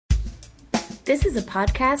This is a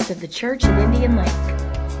podcast of the Church of Indian Lake.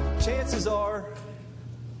 Chances are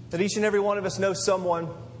that each and every one of us knows someone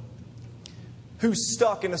who's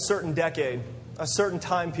stuck in a certain decade, a certain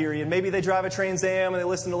time period. Maybe they drive a Trans Am and they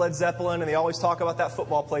listen to Led Zeppelin and they always talk about that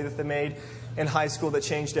football play that they made in high school that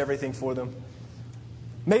changed everything for them.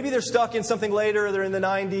 Maybe they're stuck in something later, or they're in the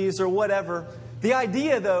 90s or whatever. The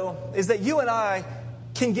idea, though, is that you and I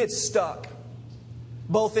can get stuck,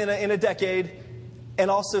 both in a decade and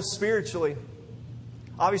also spiritually.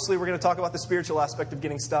 Obviously, we're going to talk about the spiritual aspect of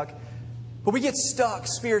getting stuck. But we get stuck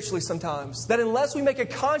spiritually sometimes. That unless we make a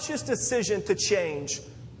conscious decision to change,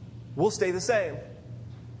 we'll stay the same.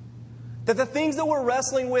 That the things that we're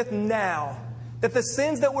wrestling with now, that the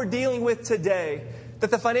sins that we're dealing with today,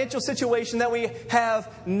 that the financial situation that we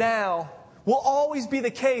have now will always be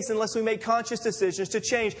the case unless we make conscious decisions to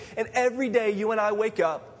change. And every day you and I wake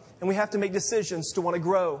up and we have to make decisions to want to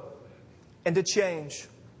grow and to change.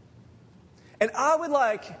 And I would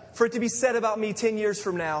like for it to be said about me 10 years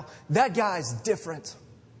from now, that guy's different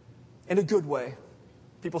in a good way.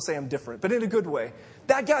 People say I'm different, but in a good way.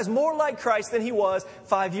 That guy's more like Christ than he was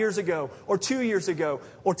 5 years ago, or 2 years ago,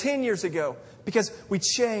 or 10 years ago, because we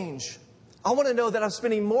change. I want to know that I'm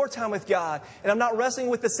spending more time with God, and I'm not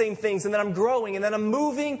wrestling with the same things, and that I'm growing, and that I'm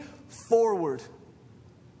moving forward.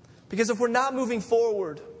 Because if we're not moving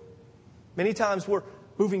forward, many times we're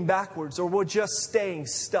moving backwards, or we're just staying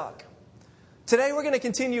stuck. Today we're going to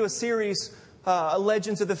continue a series,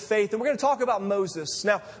 Legends of the Faith, and we're going to talk about Moses.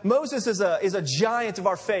 Now, Moses is a giant of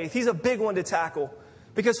our faith. He's a big one to tackle.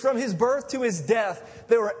 Because from his birth to his death,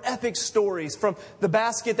 there were epic stories. From the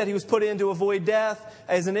basket that he was put in to avoid death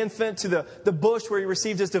as an infant, to the bush where he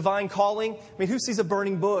received his divine calling. I mean, who sees a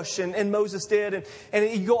burning bush? And Moses did. And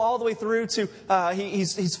you go all the way through to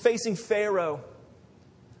he's facing Pharaoh.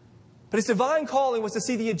 But his divine calling was to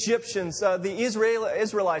see the Egyptians, the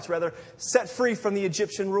Israelites, set free from the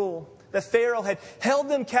Egyptian rule. That Pharaoh had held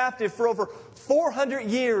them captive for over 400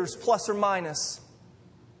 years, plus or minus.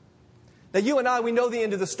 Now, you and I, we know the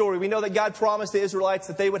end of the story. We know that God promised the Israelites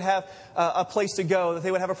that they would have a place to go, that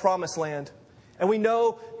they would have a promised land. And we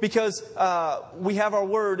know, because we have our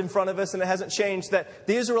word in front of us and it hasn't changed, that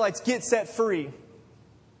the Israelites get set free.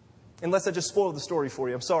 Unless I just spoiled the story for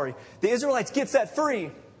you. I'm sorry. The Israelites get set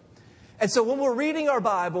free. And so when we're reading our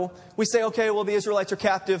Bible, we say, okay, well, the Israelites are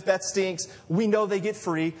captive. That stinks. We know they get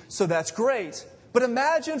free, so that's great. But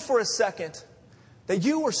imagine for a second that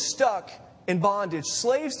you were stuck in bondage,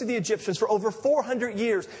 slaves to the Egyptians for over 400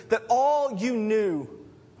 years, that all you knew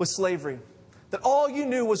was slavery, that all you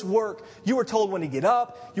knew was work. You were told when to get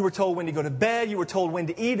up, you were told when to go to bed, you were told when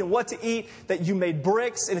to eat and what to eat, that you made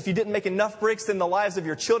bricks, and if you didn't make enough bricks, then the lives of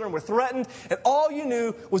your children were threatened, and all you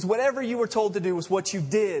knew was whatever you were told to do was what you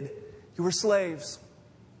did. You were slaves.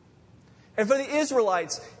 And for the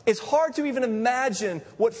Israelites, it's hard to even imagine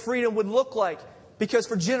what freedom would look like. Because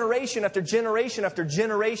for generation after generation after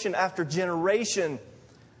generation after generation,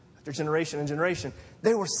 after generation and generation,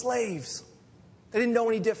 they were slaves. They didn't know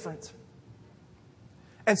any different.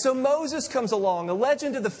 And so Moses comes along, a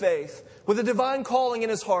legend of the faith, with a divine calling in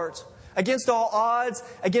his heart, against all odds,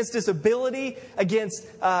 against his ability, against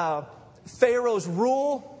Pharaoh's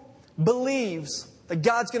rule, believes that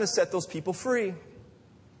God's going to set those people free.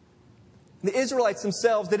 The Israelites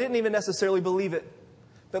themselves, they didn't even necessarily believe it.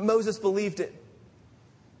 But Moses believed it.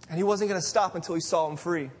 And he wasn't going to stop until he saw them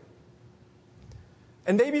free.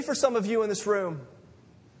 And maybe for some of you in this room,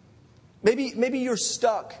 maybe you're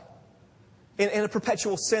stuck in a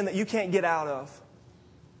perpetual sin that you can't get out of.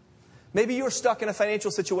 Maybe you're stuck in a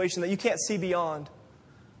financial situation that you can't see beyond.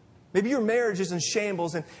 Maybe your marriage is in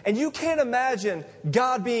shambles and you can't imagine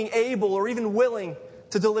God being able or even willing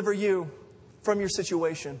to deliver you from your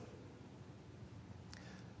situation.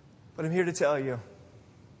 But I'm here to tell you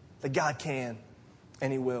that God can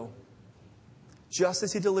and He will. Just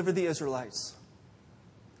as He delivered the Israelites,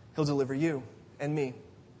 He'll deliver you and me.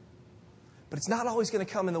 But it's not always going to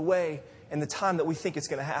come in the way and the time that we think it's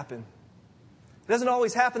going to happen. It doesn't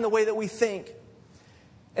always happen the way that we think.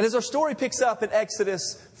 And as our story picks up in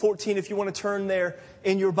Exodus 14, if you want to turn there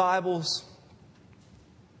in your Bibles,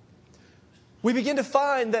 we begin to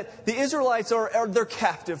find that the Israelites they're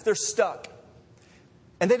captive, they're stuck.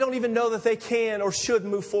 And they don't even know that they can or should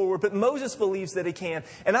move forward. But Moses believes that he can.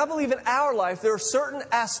 And I believe in our life there are certain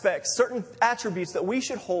aspects, certain attributes that we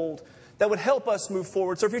should hold that would help us move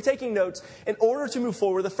forward. So if you're taking notes, in order to move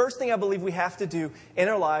forward, the first thing I believe we have to do in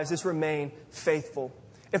our lives is remain faithful.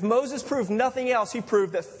 If Moses proved nothing else, he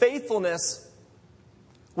proved that faithfulness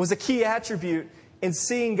was a key attribute in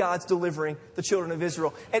seeing God's delivering the children of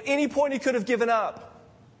Israel. At any point, he could have given up.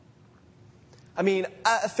 I mean,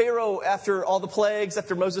 Pharaoh, after all the plagues,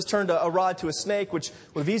 after Moses turned a rod to a snake, which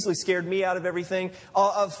would have easily scared me out of everything,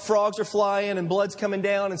 frogs are flying and blood's coming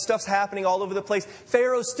down and stuff's happening all over the place.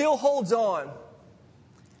 Pharaoh still holds on.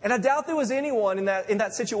 And I doubt there was anyone in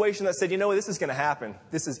that situation that said, you know, this is going to happen.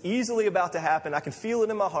 This is easily about to happen. I can feel it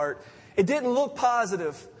in my heart. It didn't look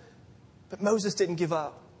positive, but Moses didn't give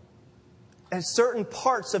up. And certain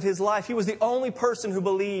parts of his life, he was the only person who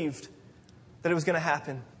believed that it was going to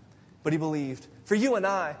happen. But he believed. For you and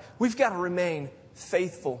I, we've got to remain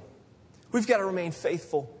faithful. We've got to remain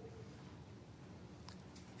faithful.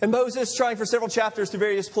 And Moses, trying for several chapters through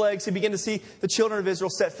various plagues, he began to see the children of Israel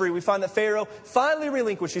set free. We find that Pharaoh finally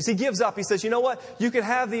relinquishes. He gives up. He says, you know what? You can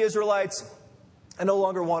have the Israelites. I no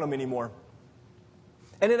longer want them anymore.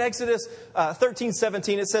 And in Exodus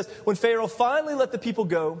 13:17, it says, when Pharaoh finally let the people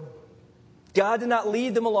go, God did not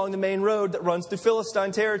lead them along the main road that runs through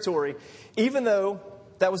Philistine territory, even though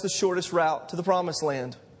that was the shortest route to the promised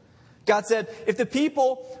land. God said, if the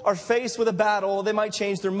people are faced with a battle, they might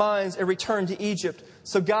change their minds and return to Egypt.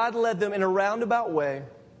 So God led them in a roundabout way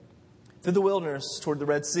through the wilderness toward the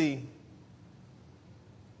Red Sea.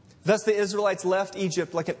 Thus the Israelites left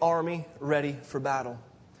Egypt like an army ready for battle.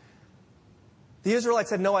 The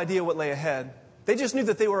Israelites had no idea what lay ahead. They just knew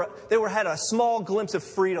that they had a small glimpse of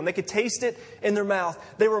freedom. They could taste it in their mouth.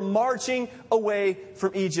 They were marching away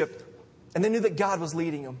from Egypt. And they knew that God was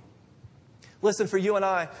leading them. Listen, for you and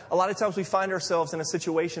I, a lot of times we find ourselves in a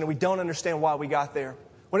situation and we don't understand why we got there.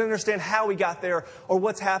 We don't understand how we got there or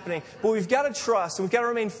what's happening. But we've got to trust and we've got to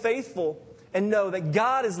remain faithful and know that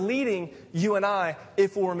God is leading you and I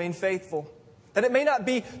if we'll remain faithful. That it may not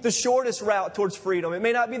be the shortest route towards freedom. It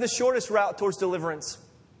may not be the shortest route towards deliverance.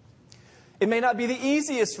 It may not be the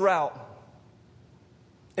easiest route.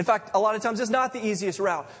 In fact, a lot of times it's not the easiest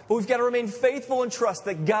route. But we've got to remain faithful and trust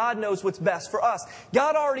that God knows what's best for us.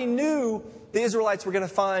 God already knew the Israelites were going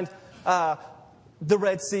to find the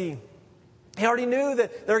Red Sea. He already knew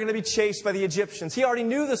that they were going to be chased by the Egyptians. He already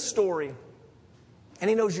knew the story. And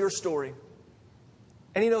He knows your story.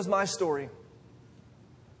 And He knows my story.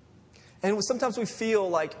 And sometimes we feel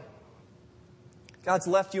like God's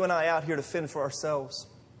left you and I out here to fend for ourselves.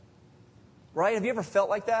 Right? Have you ever felt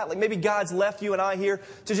like that? Like maybe God's left you and I here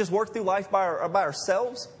to just work through life by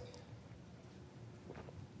ourselves?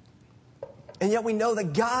 And yet we know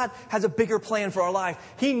that God has a bigger plan for our life.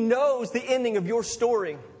 He knows the ending of your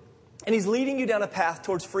story. And He's leading you down a path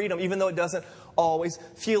towards freedom, even though it doesn't always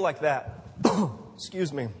feel like that.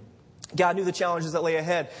 Excuse me. God knew the challenges that lay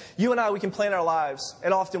ahead. You and I, we can plan our lives,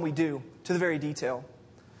 and often we do, to the very detail.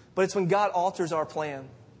 But it's when God alters our plan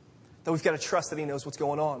that we've got to trust that He knows what's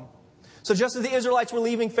going on. So just as the Israelites were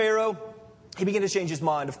leaving Pharaoh, he began to change his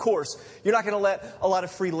mind. Of course, you're not going to let a lot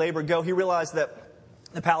of free labor go. He realized that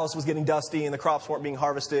the palace was getting dusty and the crops weren't being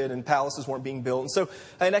harvested and palaces weren't being built. And so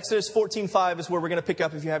in Exodus 14:5 is where we're going to pick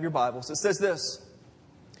up if you have your Bibles. It says this: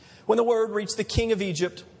 when the word reached the king of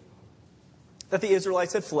Egypt that the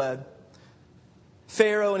Israelites had fled,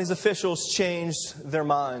 Pharaoh and his officials changed their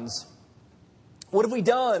minds. What have we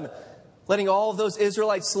done, letting all of those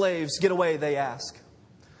Israelite slaves get away, they ask.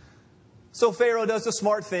 So Pharaoh does the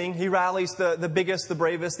smart thing. He rallies the biggest, the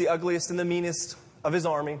bravest, the ugliest, and the meanest of his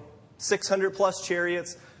army. 600 plus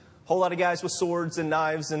chariots, a whole lot of guys with swords and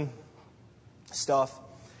knives and stuff.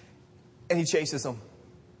 And he chases them.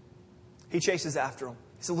 He chases after them.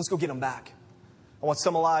 He said, let's go get them back. I want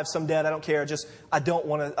some alive, some dead. I don't care. I don't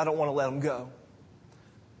want to let them go.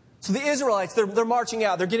 So the Israelites, they're marching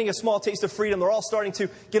out. They're getting a small taste of freedom. They're all starting to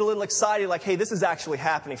get a little excited, like, hey, this is actually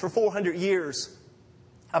happening. For 400 years,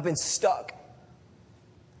 I've been stuck.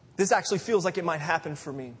 This actually feels like it might happen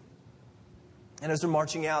for me. And as they're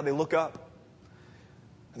marching out, they look up,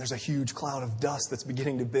 and there's a huge cloud of dust that's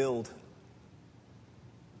beginning to build.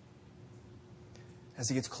 As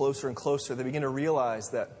he gets closer and closer, they begin to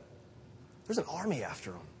realize that there's an army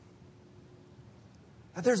after them.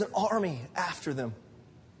 That there's an army after them.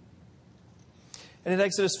 And in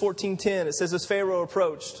Exodus 14:10, it says, as Pharaoh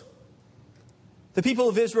approached, the people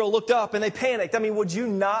of Israel looked up and they panicked. I mean, would you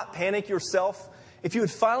not panic yourself? If you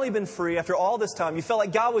had finally been free after all this time, you felt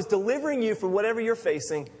like God was delivering you from whatever you're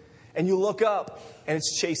facing, and you look up and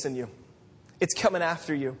it's chasing you. It's coming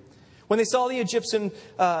after you. When they saw the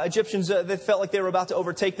Egyptians, they felt like they were about to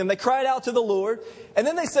overtake them. They cried out to the Lord, and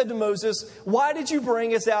then they said to Moses, why did you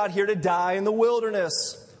bring us out here to die in the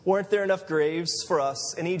wilderness? Weren't there enough graves for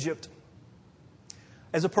us in Egypt?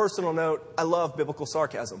 As a personal note, I love biblical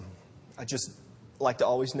sarcasm. I just like to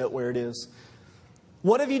always note where it is.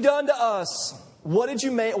 What have you done to us? Why did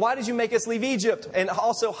you make us leave Egypt? And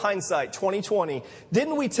also hindsight, 2020.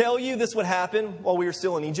 Didn't we tell you this would happen while we were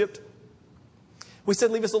still in Egypt? We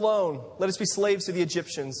said, leave us alone. Let us be slaves to the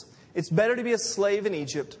Egyptians. It's better to be a slave in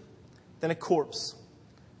Egypt than a corpse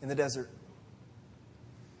in the desert.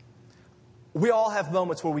 We all have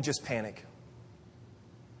moments where we just panic.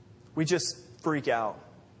 We just freak out.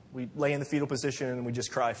 We lay in the fetal position and we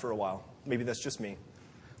just cry for a while. Maybe that's just me.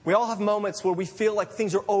 We all have moments where we feel like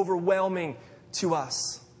things are overwhelming to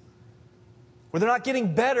us. Where they're not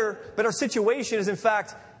getting better, but our situation is in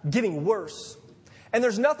fact getting worse. And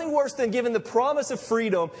there's nothing worse than given the promise of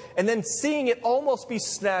freedom and then seeing it almost be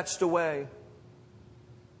snatched away.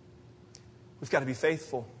 We've got to be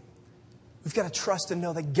faithful. We've got to trust and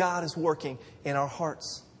know that God is working in our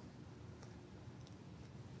hearts.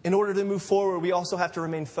 In order to move forward, we also have to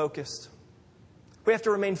remain focused. We have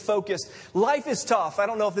to remain focused. Life is tough. I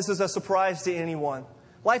don't know if this is a surprise to anyone.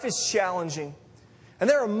 Life is challenging. And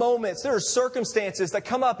there are moments, there are circumstances that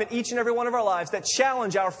come up in each and every one of our lives that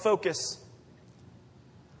challenge our focus.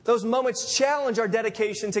 Those moments challenge our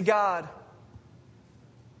dedication to God.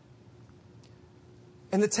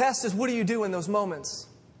 And the test is, what do you do in those moments?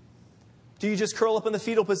 Do you just curl up in the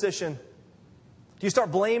fetal position? Do you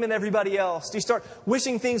start blaming everybody else? Do you start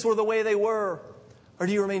wishing things were the way they were? Or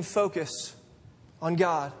do you remain focused on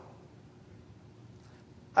God?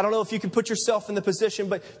 I don't know if you can put yourself in the position,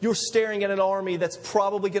 but you're staring at an army that's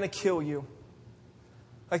probably going to kill you.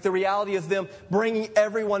 Like the reality of them bringing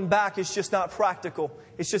everyone back is just not practical.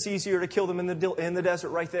 It's just easier to kill them in the desert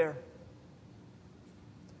right there.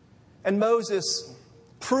 And Moses,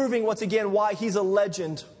 proving once again why he's a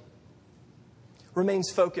legend,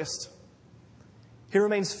 remains focused. He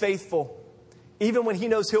remains faithful, even when he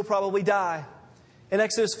knows he'll probably die. In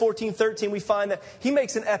Exodus 14:13, we find that he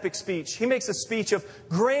makes an epic speech. He makes a speech of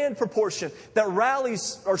grand proportion that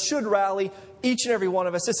rallies, or should rally, each and every one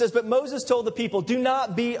of us. It says, "But Moses told the people, 'Do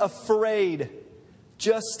not be afraid.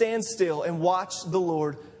 Just stand still and watch the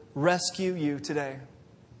Lord rescue you today.'"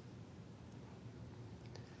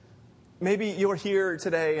 Maybe you're here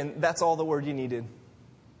today and that's all the word you needed.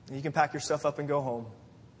 And you can pack your stuff up and go home.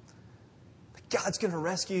 But God's going to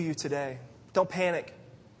rescue you today. Don't panic.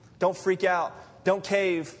 Don't freak out. Don't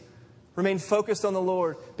cave. Remain focused on the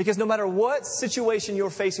Lord. Because no matter what situation you're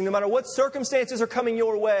facing, no matter what circumstances are coming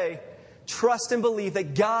your way, trust and believe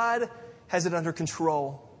that God has it under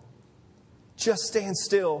control. Just stand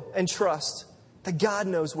still and trust that God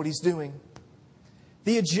knows what He's doing.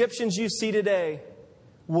 The Egyptians you see today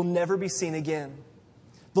will never be seen again.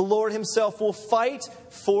 The Lord Himself will fight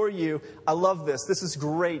for you. I love this. This is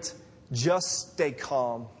great. Just stay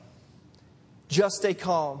calm. Just stay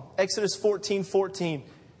calm. Exodus 14:14.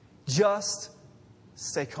 Just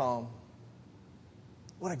stay calm.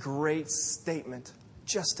 What a great statement.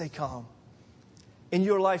 Just stay calm. In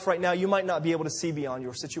your life right now, you might not be able to see beyond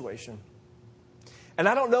your situation. And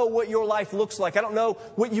I don't know what your life looks like. I don't know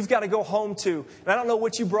what you've got to go home to. And I don't know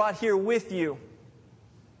what you brought here with you.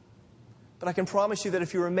 But I can promise you that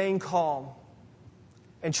if you remain calm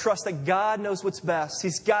and trust that God knows what's best,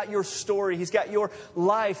 He's got your story, He's got your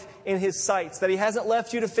life in His sights, that He hasn't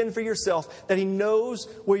left you to fend for yourself, that He knows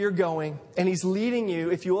where you're going, and He's leading you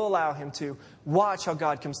if you will allow Him to. Watch how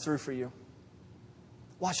God comes through for you.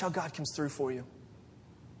 Watch how God comes through for you.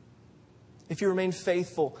 If you remain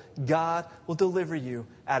faithful, God will deliver you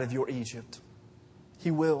out of your Egypt. He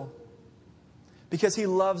will. Because He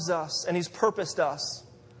loves us and He's purposed us.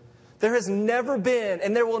 There has never been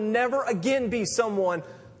and there will never again be someone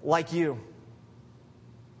like you.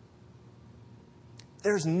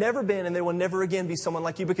 There's never been and there will never again be someone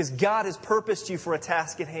like you because God has purposed you for a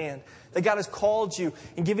task at hand. That God has called you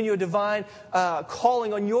and given you a divine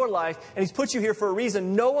calling on your life. And He's put you here for a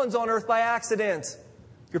reason. No one's on earth by accident.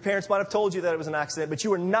 Your parents might have told you that it was an accident, but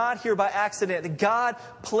you are not here by accident. That God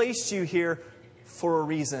placed you here for a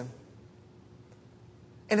reason.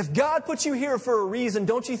 And if God put you here for a reason,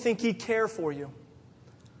 don't you think He'd care for you?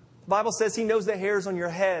 The Bible says He knows the hairs on your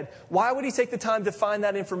head. Why would He take the time to find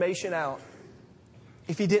that information out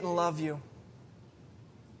if He didn't love you?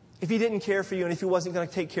 If He didn't care for you and if He wasn't going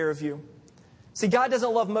to take care of you? See, God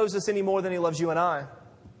doesn't love Moses any more than He loves you and I.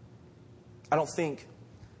 I don't think.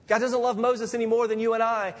 God doesn't love Moses any more than you and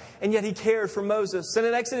I, and yet He cared for Moses. And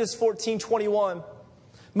in Exodus 14:21,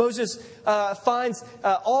 Moses finds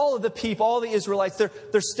all of the people, all the Israelites,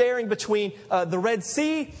 they're staring between the Red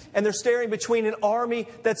Sea and they're staring between an army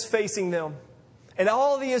that's facing them. And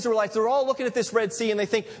all of the Israelites, they're all looking at this Red Sea and they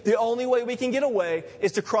think the only way we can get away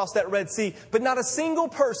is to cross that Red Sea. But not a single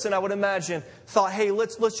person, I would imagine, thought, hey,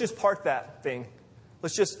 let's just part that thing.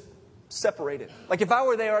 Let's just separate it. Like if I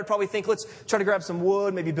were there, I'd probably think, let's try to grab some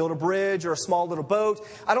wood, maybe build a bridge or a small little boat.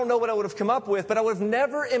 I don't know what I would have come up with, but I would have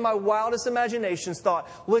never in my wildest imaginations thought,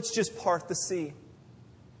 let's just part the sea.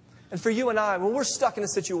 And for you and I, when we're stuck in a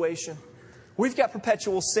situation, we've got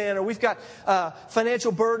perpetual sin or we've got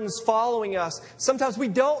financial burdens following us, sometimes we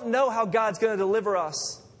don't know how God's going to deliver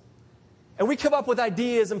us. And we come up with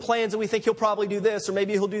ideas and plans and we think He'll probably do this or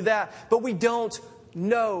maybe He'll do that, but we don't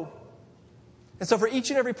know. And so for each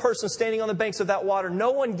and every person standing on the banks of that water,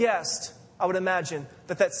 no one guessed, I would imagine,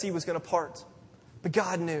 that sea was going to part. But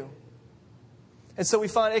God knew. And so we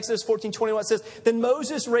find Exodus 14:21 says, "Then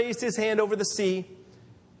Moses raised his hand over the sea,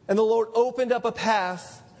 and the Lord opened up a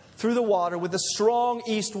path through the water with a strong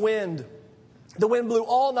east wind. The wind blew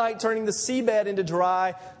all night, turning the seabed into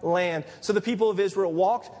dry land. So the people of Israel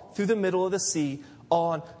walked through the middle of the sea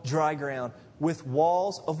on dry ground with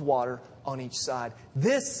walls of water on each side."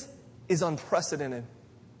 This is unprecedented.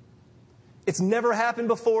 It's never happened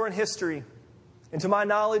before in history. And to my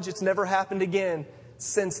knowledge, it's never happened again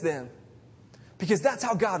since then. Because that's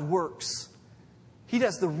how God works. He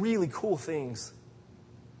does the really cool things.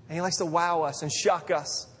 And He likes to wow us and shock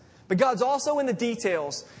us. But God's also in the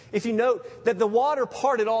details. If you note that the water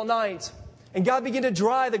parted all night and God began to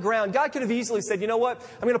dry the ground, God could have easily said, you know what?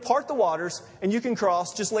 I'm going to part the waters and you can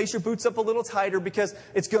cross. Just lace your boots up a little tighter because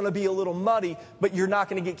it's going to be a little muddy, but you're not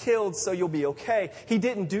going to get killed, so you'll be okay. He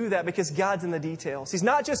didn't do that because God's in the details. He's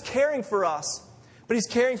not just caring for us, but He's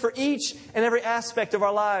caring for each and every aspect of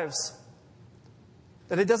our lives.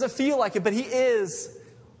 That it doesn't feel like it, but He is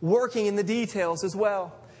working in the details as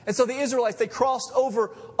well. And so the Israelites, they crossed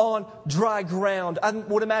over on dry ground. I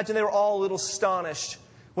would imagine they were all a little astonished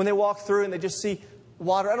when they walked through and they just see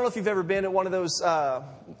water. I don't know if you've ever been at one of those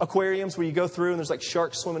aquariums where you go through and there's like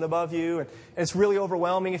sharks swimming above you. And it's really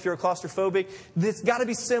overwhelming if you're a claustrophobic. It's got to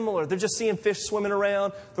be similar. They're just seeing fish swimming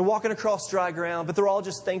around. They're walking across dry ground, but they're all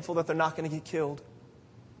just thankful that they're not going to get killed.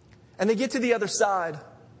 And they get to the other side.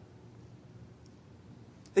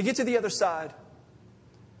 They get to the other side.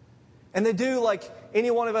 And they do like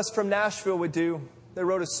any one of us from Nashville would do. They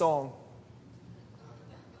wrote a song.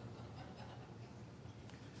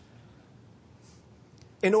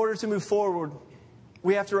 In order to move forward,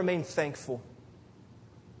 we have to remain thankful.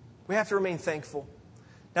 We have to remain thankful.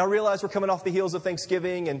 Now I realize we're coming off the heels of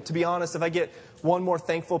Thanksgiving, and to be honest, if I get one more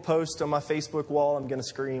thankful post on my Facebook wall, I'm going to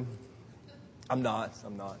scream. I'm not.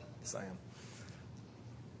 Yes, I am.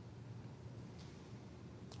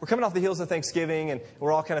 We're coming off the heels of Thanksgiving, and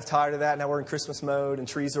we're all kind of tired of that. Now we're in Christmas mode, and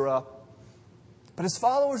trees are up. But as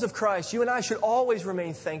followers of Christ, you and I should always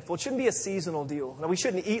remain thankful. It shouldn't be a seasonal deal. Now, we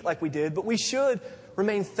shouldn't eat like we did, but we should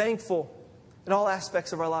remain thankful in all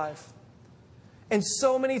aspects of our life. And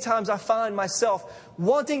so many times I find myself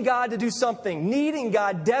wanting God to do something, needing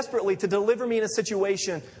God desperately to deliver me in a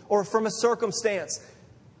situation or from a circumstance.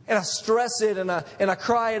 And I stress it and I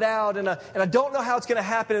cry it out and I don't know how it's going to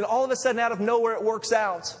happen. And all of a sudden, out of nowhere, it works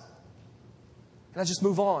out. And I just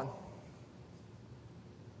move on.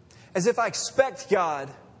 As if I expect God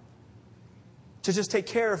to just take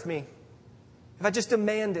care of me. If I just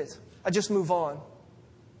demand it, I just move on.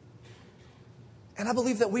 And I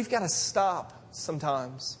believe that we've got to stop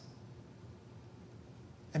sometimes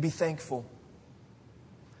and be thankful.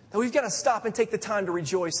 That we've got to stop and take the time to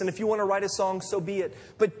rejoice. And if you want to write a song, so be it.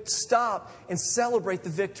 But stop and celebrate the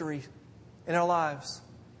victory in our lives.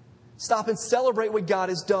 Stop and celebrate what God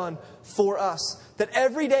has done for us. That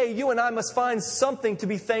every day you and I must find something to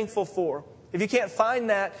be thankful for. If you can't find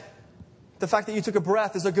that, the fact that you took a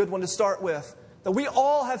breath is a good one to start with. That we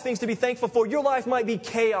all have things to be thankful for. Your life might be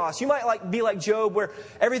chaos. You might be like Job, where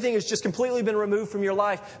everything has just completely been removed from your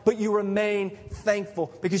life, but you remain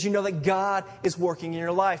thankful because you know that God is working in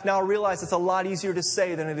your life. Now I realize it's a lot easier to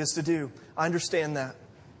say than it is to do. I understand that.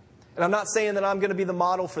 And I'm not saying that I'm going to be the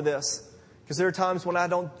model for this, because there are times when I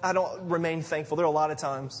don't remain thankful. There are a lot of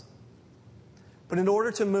times. But in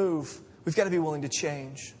order to move, we've got to be willing to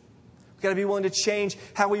change. We've got to be willing to change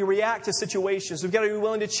how we react to situations. We've got to be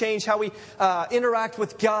willing to change how we interact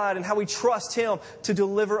with God and how we trust Him to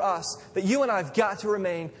deliver us. That you and I have got to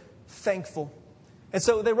remain thankful. And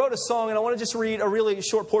so they wrote a song, and I want to just read a really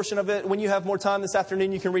short portion of it. When you have more time this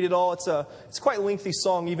afternoon, you can read it all. It's quite a lengthy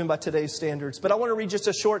song, even by today's standards. But I want to read just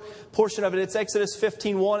a short portion of it. It's Exodus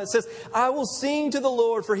 15:1. It says, "I will sing to the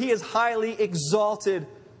Lord, for He has highly exalted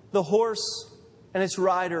the horse and its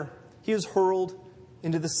rider. He is hurled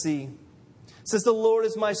into the sea. It says, the Lord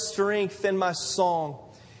is my strength and my song.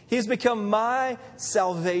 He has become my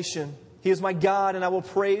salvation. He is my God, and I will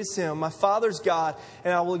praise Him, my Father's God,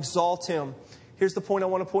 and I will exalt Him." Here's the point I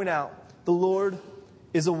want to point out. The Lord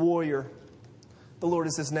is a warrior. The Lord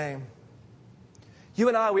is His name. You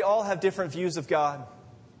and I, we all have different views of God.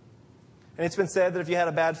 And it's been said that if you had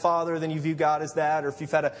a bad father, then you view God as that. Or if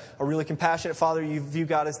you've had a really compassionate father, you view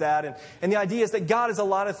God as that. And the idea is that God is a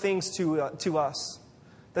lot of things to us.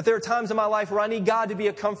 That there are times in my life where I need God to be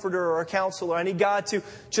a comforter or a counselor. I need God to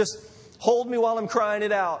just hold me while I'm crying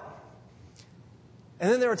it out. And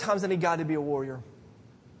then there are times I need God to be a warrior.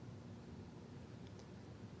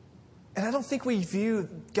 And I don't think we view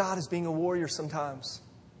God as being a warrior sometimes.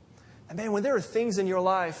 And man, when there are things in your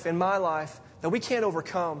life, in my life, that we can't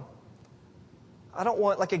overcome, I don't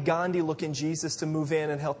want like a Gandhi-looking Jesus to move in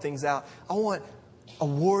and help things out. I want a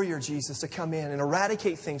warrior Jesus to come in and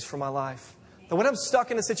eradicate things from my life. That when I'm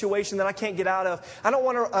stuck in a situation that I can't get out of, I don't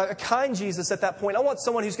want a kind Jesus at that point. I want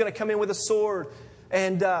someone who's going to come in with a sword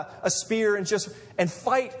and a spear and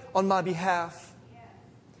fight on my behalf.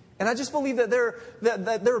 And I just believe that there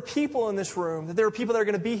are people in this room, that there are people that are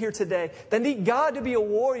going to be here today that need God to be a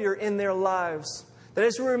warrior in their lives. That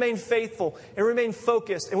as we remain faithful and remain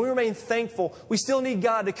focused and we remain thankful, we still need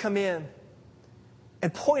God to come in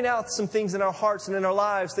and point out some things in our hearts and in our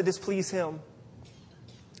lives that displease Him.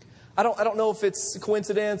 I don't know if it's a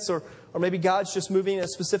coincidence or maybe God's just moving in a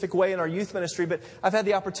specific way in our youth ministry, but I've had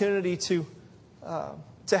the opportunity to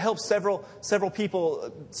help several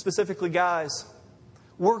people, specifically guys,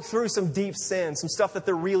 work through some deep sin, some stuff that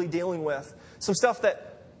they're really dealing with, some stuff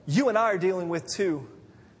that you and I are dealing with too.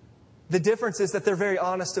 The difference is that they're very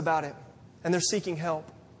honest about it and they're seeking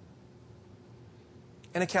help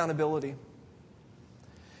and accountability.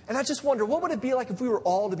 And I just wonder, what would it be like if we were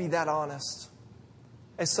all to be that honest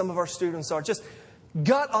as some of our students are? Just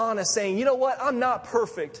gut honest, saying, you know what, I'm not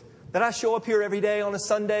perfect. That I show up here every day on a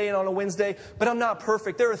Sunday and on a Wednesday, but I'm not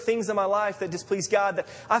perfect. There are things in my life that displease God, that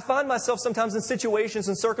I find myself sometimes in situations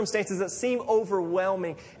and circumstances that seem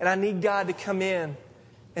overwhelming, and I need God to come in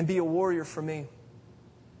and be a warrior for me.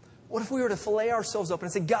 What if we were to fillet ourselves open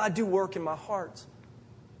and say, God, do work in my heart.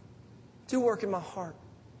 Do work in my heart.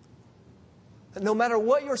 That no matter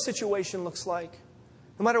what your situation looks like,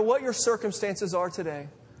 no matter what your circumstances are today,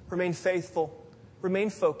 remain faithful, remain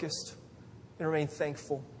focused, and remain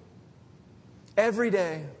thankful. Every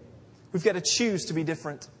day, we've got to choose to be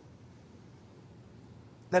different.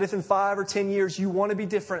 That if in 5 or 10 years you want to be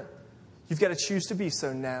different, you've got to choose to be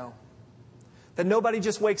so now. That nobody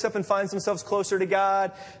just wakes up and finds themselves closer to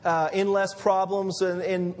God, in less problems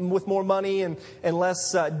and with more money and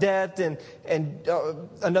less debt and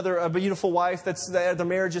a beautiful wife their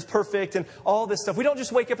marriage is perfect and all this stuff. We don't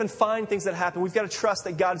just wake up and find things that happen. We've got to trust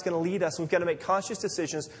that God is going to lead us. We've got to make conscious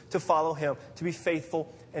decisions to follow Him, to be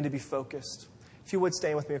faithful and to be focused. If you would,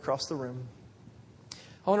 stand with me across the room.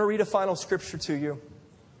 I want to read a final scripture to you.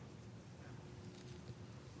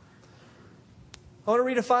 I want to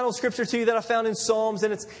read a final scripture to you that I found in Psalms,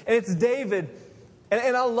 and it's David.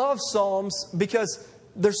 And I love Psalms because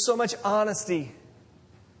there's so much honesty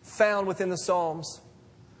found within the Psalms.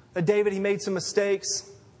 That David, he made some mistakes.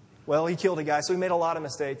 Well, he killed a guy, so he made a lot of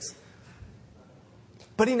mistakes.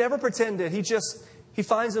 But he never pretended. He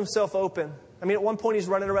finds himself open. I mean, at one point he's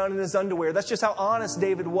running around in his underwear. That's just how honest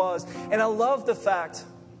David was. And I love the fact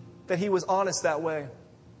that he was honest that way.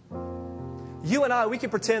 You and I, we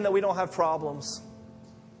can pretend that we don't have problems.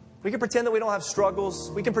 We can pretend that we don't have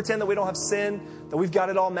struggles. We can pretend that we don't have sin, that we've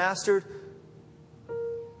got it all mastered.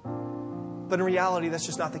 But in reality, that's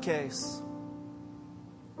just not the case.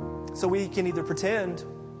 So we can either pretend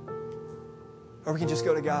or we can just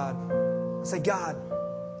go to God and say, God,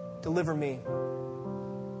 deliver me.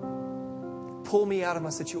 Pull me out of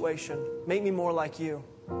my situation. Make me more like you.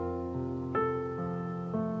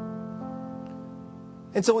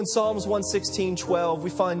 And so in Psalms 116:12, we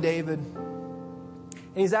find David.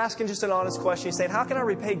 And he's asking just an honest question. He's saying, how can I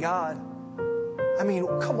repay God? I mean,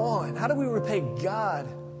 come on. How do we repay God?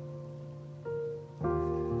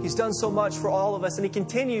 He's done so much for all of us, and He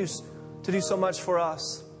continues to do so much for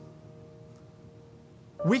us.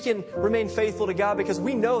 We can remain faithful to God because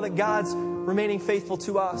we know that God's remaining faithful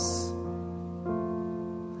to us.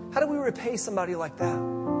 How do we repay somebody like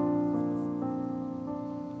that?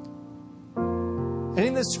 And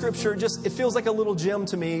in this scripture, it feels like a little gem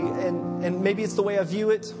to me, and maybe it's the way I view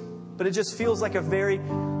it, but it just feels like a very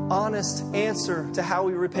honest answer to how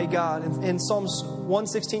we repay God. In Psalms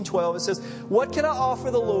 116:12, it says, what can I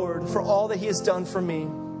offer the Lord for all that He has done for me?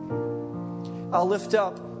 I'll lift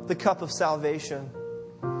up the cup of salvation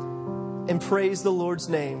and praise the Lord's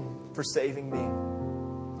name for saving me.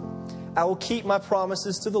 I will keep my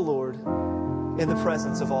promises to the Lord in the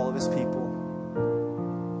presence of all of His people.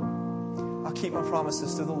 I'll keep my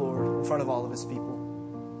promises to the Lord in front of all of His people.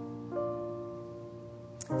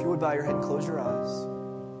 If you would bow your head and close your eyes.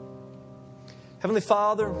 Heavenly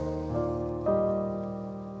Father,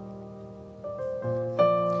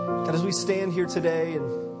 God, as we stand here today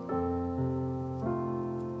and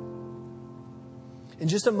in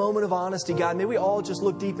just a moment of honesty, God, may we all just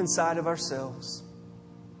look deep inside of ourselves.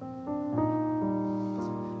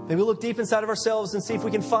 Maybe look deep inside of ourselves and see if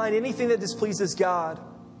we can find anything that displeases God.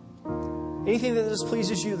 Anything that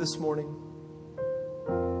displeases you this morning.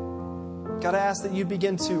 God, I ask that you'd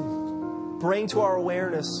begin to bring to our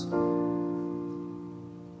awareness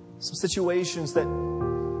some situations that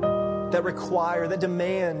require, that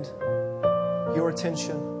demand your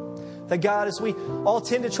attention. That God, as we all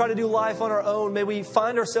tend to try to do life on our own, may we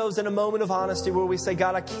find ourselves in a moment of honesty where we say,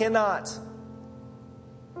 God, I cannot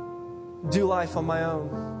do life on my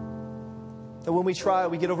own. That when we try,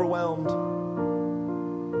 we get overwhelmed.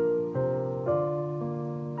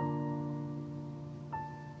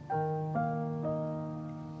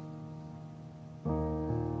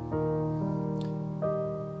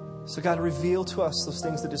 So God, reveal to us those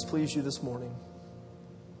things that displease you this morning.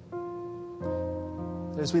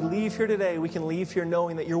 That as we leave here today, we can leave here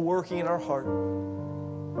knowing that you're working in our heart.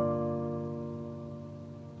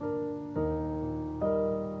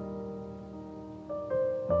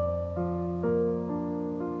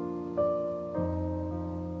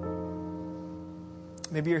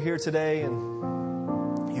 Maybe you're here today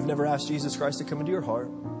and you've never asked Jesus Christ to come into your heart.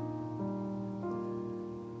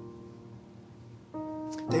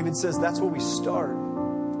 David says that's where we start.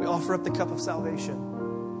 We offer up the cup of salvation.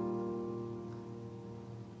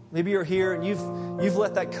 Maybe you're here and you've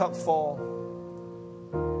let that cup fall.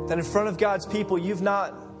 That in front of God's people, you've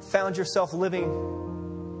not found yourself living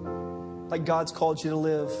like God's called you to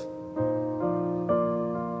live.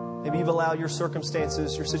 Maybe you've allowed your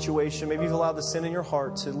circumstances, your situation, maybe you've allowed the sin in your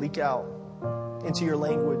heart to leak out into your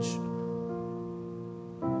language,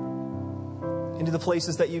 into the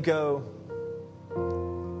places that you go,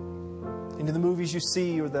 into the movies you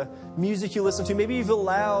see or the music you listen to. Maybe you've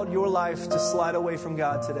allowed your life to slide away from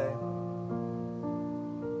God today.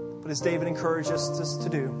 But as David encouraged us to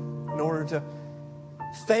do, in order to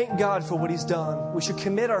thank God for what He's done, we should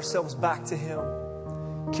commit ourselves back to Him.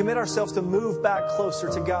 Commit ourselves to move back closer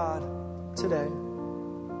to God today.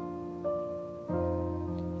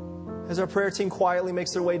 As our prayer team quietly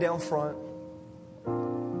makes their way down front,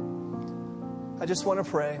 I just want to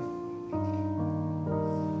pray.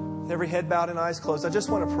 With every head bowed and eyes closed, I just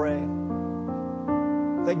want to pray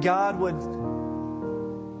that God would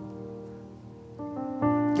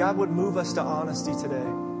move us to honesty today.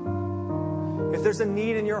 If there's a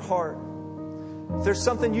need in your heart, if there's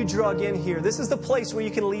something you drug in here, this is the place where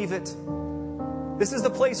you can leave it. This is the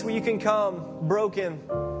place where you can come broken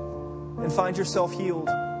and find yourself healed.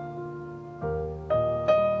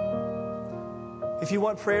 If you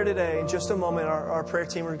want prayer today, in just a moment, our prayer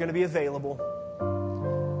team are going to be available.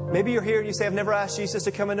 Maybe you're here and you say, I've never asked Jesus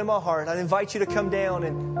to come into my heart. I invite you to come down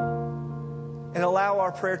and allow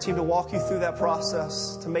our prayer team to walk you through that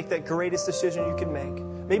process, to make that greatest decision you can make.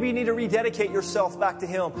 Maybe you need to rededicate yourself back to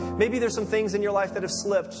Him. Maybe there's some things in your life that have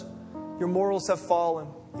slipped. Your morals have fallen.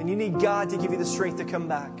 And you need God to give you the strength to come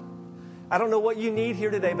back. I don't know what you need here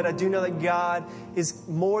today, but I do know that God is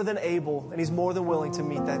more than able and He's more than willing to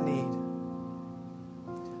meet that need.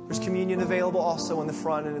 There's communion available also in the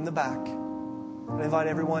front and in the back. And I invite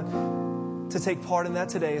everyone to take part in that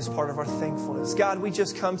today as part of our thankfulness. God, we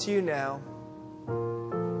just come to you now.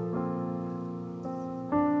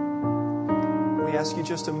 We ask you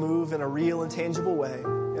just to move in a real and tangible way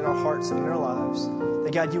in our hearts and in our lives.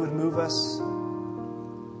 That God, you would move us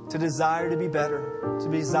to desire to be better, to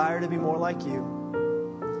desire to be more like you.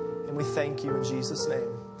 And we thank you in Jesus' name.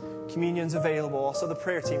 Communion's available. Also the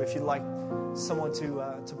prayer team, if you'd like someone to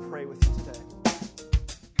pray with you today.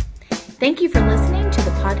 Thank you for listening to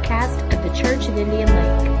the podcast of the Church of Indian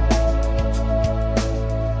Lake.